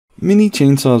Mini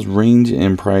chainsaws range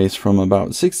in price from about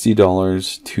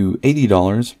 $60 to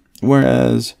 $80,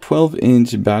 whereas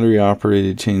 12-inch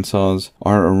battery-operated chainsaws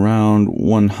are around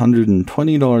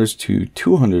 $120 to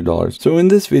 $200. So in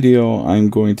this video,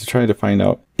 I'm going to try to find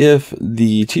out if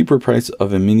the cheaper price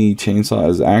of a mini chainsaw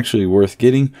is actually worth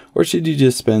getting, or should you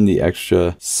just spend the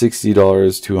extra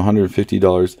 $60 to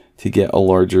 $150 to get a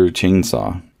larger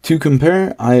chainsaw. To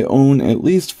compare, I own at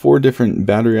least 4 different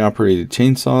battery-operated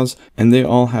chainsaws, and they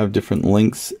all have different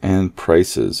lengths and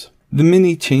prices. The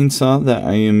mini chainsaw that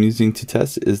I am using to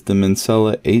test is the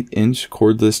Mancella 8-inch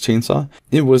cordless chainsaw.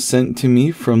 It was sent to me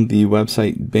from the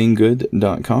website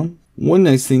banggood.com. One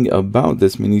nice thing about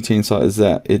this mini chainsaw is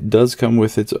that it does come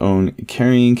with its own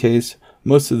carrying case.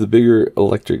 Most of the bigger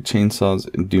electric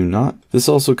chainsaws do not. This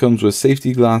also comes with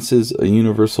safety glasses, a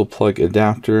universal plug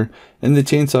adapter, and the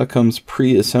chainsaw comes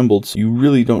pre-assembled, so you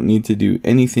really don't need to do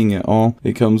anything at all.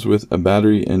 It comes with a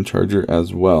battery and charger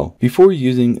as well. Before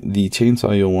using the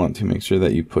chainsaw, you'll want to make sure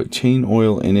that you put chain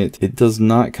oil in it. It does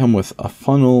not come with a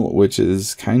funnel, which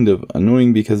is kind of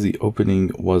annoying because the opening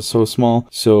was so small.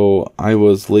 So I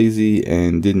was lazy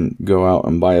and didn't go out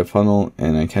and buy a funnel,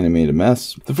 and I kind of made a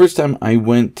mess. The first time I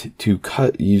went to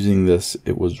cut using this,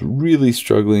 it was really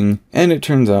struggling, and it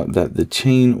turns out that the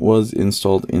chain was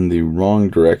installed in the wrong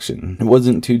direction. It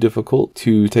wasn't too difficult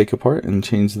to take apart and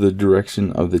change the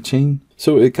direction of the chain.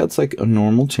 So it cuts like a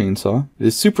normal chainsaw. It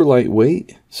is super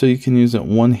lightweight, so you can use it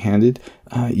one-handed.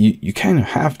 You kind of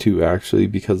have to actually,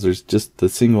 because there's just the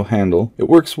single handle. It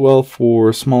works well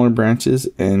for smaller branches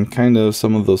and kind of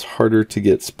some of those harder to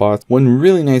get spots. One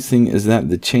really nice thing is that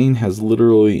the chain has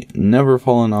literally never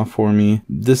fallen off for me.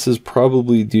 This is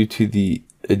probably due to the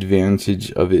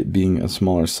advantage of it being a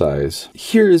smaller size.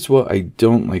 Here is what I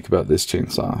don't like about this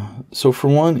chainsaw. So for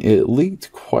one, it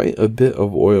leaked quite a bit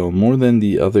of oil, more than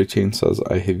the other chainsaws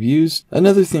I have used.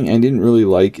 Another thing I didn't really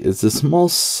like is the small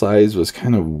size was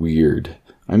kind of weird.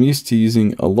 I'm used to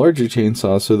using a larger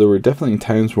chainsaw, so there were definitely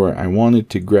times where I wanted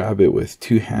to grab it with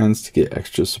 2 hands to get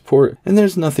extra support, and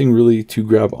there's nothing really to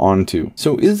grab onto.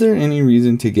 So is there any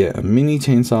reason to get a mini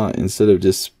chainsaw instead of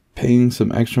just paying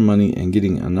some extra money and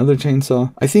getting another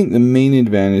chainsaw? I think the main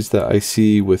advantage that I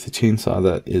see with a chainsaw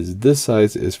that is this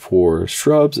size is for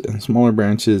shrubs and smaller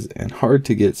branches and hard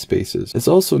to get spaces. It's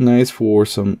also nice for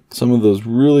some of those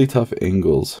really tough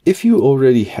angles. If you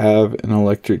already have an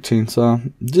electric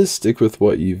chainsaw, just stick with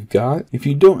what you've got. If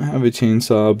you don't have a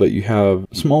chainsaw but you have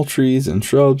small trees and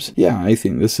shrubs, yeah, I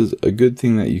think this is a good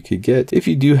thing that you could get. If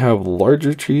you do have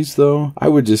larger trees though, I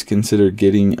would just consider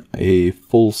getting a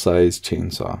full-size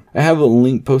chainsaw. I have a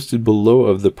link posted below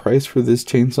of the price for this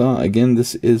chainsaw. Again,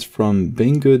 this is from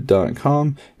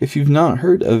banggood.com. If you've not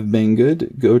heard of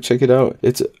Banggood, go check it out.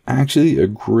 It's actually a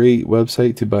great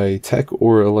website to buy tech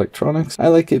or electronics. I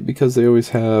like it because they always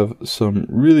have some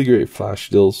really great flash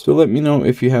deals. So let me know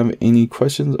if you have any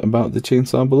questions about the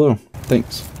chainsaw below.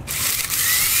 Thanks.